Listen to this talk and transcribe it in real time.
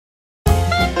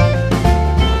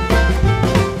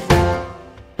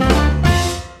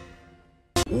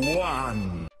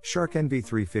Shark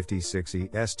NV350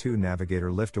 6E-S2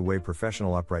 Navigator Lift Away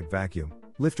Professional Upright Vacuum.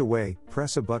 Lift away,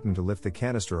 press a button to lift the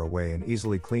canister away and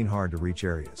easily clean hard to reach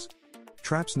areas.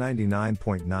 Traps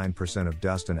 99.9% of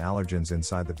dust and allergens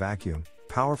inside the vacuum.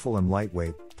 Powerful and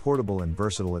lightweight, portable and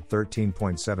versatile at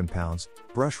 13.7 pounds.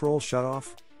 Brush roll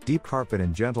shutoff, deep carpet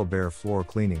and gentle bare floor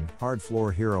cleaning. Hard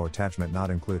floor hero attachment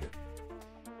not included.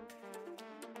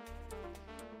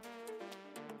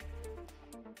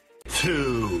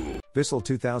 2. BISSELL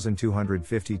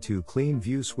 2252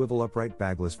 CleanView Swivel Upright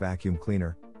Bagless Vacuum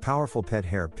Cleaner. Powerful pet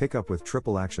hair pickup with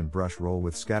triple action brush roll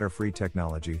with scatter-free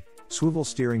technology. Swivel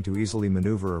steering to easily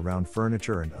maneuver around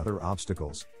furniture and other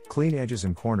obstacles. Clean edges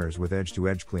and corners with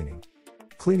edge-to-edge cleaning.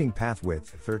 Cleaning path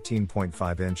width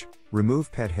 13.5 inch.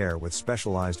 Remove pet hair with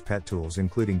specialized pet tools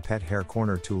including pet hair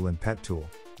corner tool and pet tool.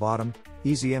 Bottom,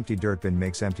 easy empty dirt bin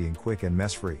makes emptying quick and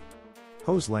mess-free.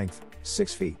 Hose length,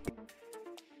 6 feet.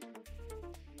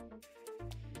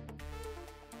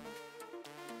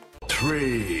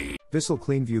 3. BISSELL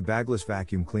CleanView Bagless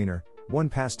Vacuum Cleaner. One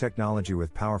pass technology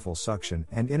with powerful suction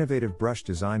and innovative brush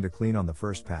designed to clean on the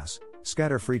first pass.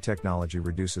 Scatter-free technology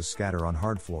reduces scatter on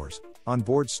hard floors.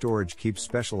 Onboard storage keeps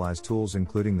specialized tools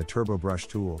including the turbo brush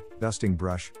tool, dusting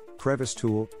brush, crevice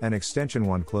tool, and extension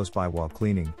one close by while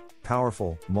cleaning.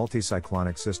 Powerful,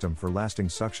 multi-cyclonic system for lasting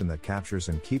suction that captures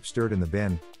and keeps dirt in the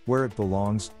bin, where it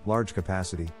belongs. Large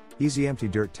capacity, easy empty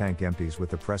dirt tank empties with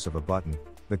the press of a button.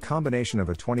 The combination of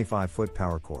a 25-foot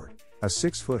power cord, a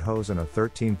 6-foot hose and a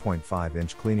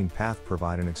 13.5-inch cleaning path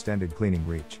provide an extended cleaning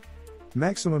reach.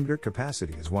 Maximum dirt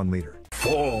capacity is 1 liter.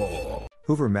 4.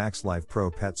 Hoover MAXLife Pro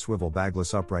Pet Swivel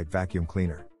Bagless Upright Vacuum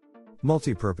Cleaner.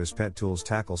 Multi-purpose pet tools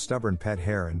tackle stubborn pet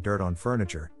hair and dirt on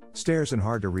furniture, stairs and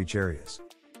hard-to-reach areas.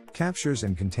 Captures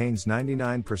and contains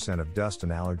 99% of dust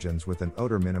and allergens with an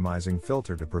odor-minimizing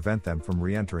filter to prevent them from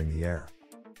re-entering the air.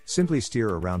 Simply steer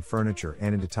around furniture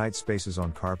and into tight spaces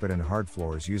on carpet and hard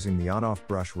floors using the on-off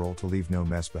brush roll to leave no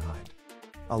mess behind.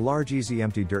 A large easy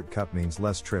empty dirt cup means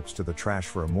less trips to the trash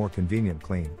for a more convenient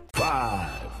clean.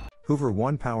 5. Hoover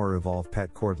ONEPWR Evolve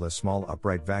Pet Cordless Small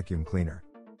Upright Vacuum Cleaner.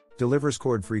 Delivers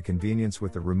cord-free convenience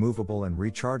with the removable and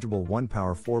rechargeable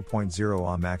ONEPWR 4.0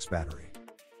 Ah Max battery.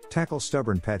 Tackles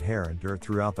stubborn pet hair and dirt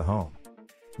throughout the home.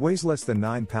 Weighs less than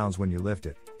 9 pounds when you lift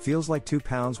it. Feels like 2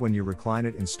 pounds when you recline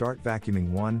it and start vacuuming.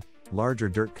 1. Larger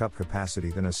dirt cup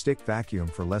capacity than a stick vacuum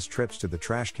for less trips to the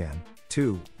trash can.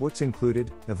 2. What's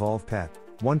included? Evolve Pet,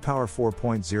 ONEPWR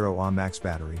 4.0 Ah Max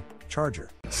battery, charger.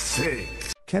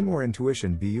 6. Kenmore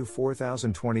Intuition BU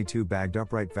 4022 bagged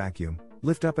upright vacuum.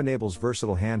 Lift up enables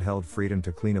versatile handheld freedom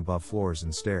to clean above floors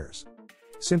and stairs.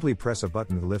 Simply press a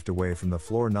button to lift away from the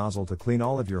floor nozzle to clean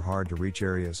all of your hard-to-reach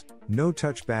areas.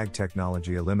 No-touch bag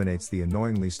technology eliminates the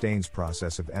annoyingly stains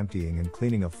process of emptying and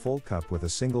cleaning a full cup with a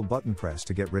single button press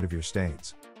to get rid of your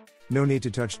stains. No need to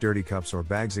touch dirty cups or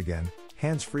bags again.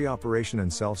 Hands-free operation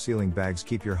and self-sealing bags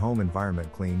keep your home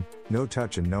environment clean. No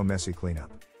touch and no messy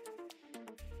cleanup.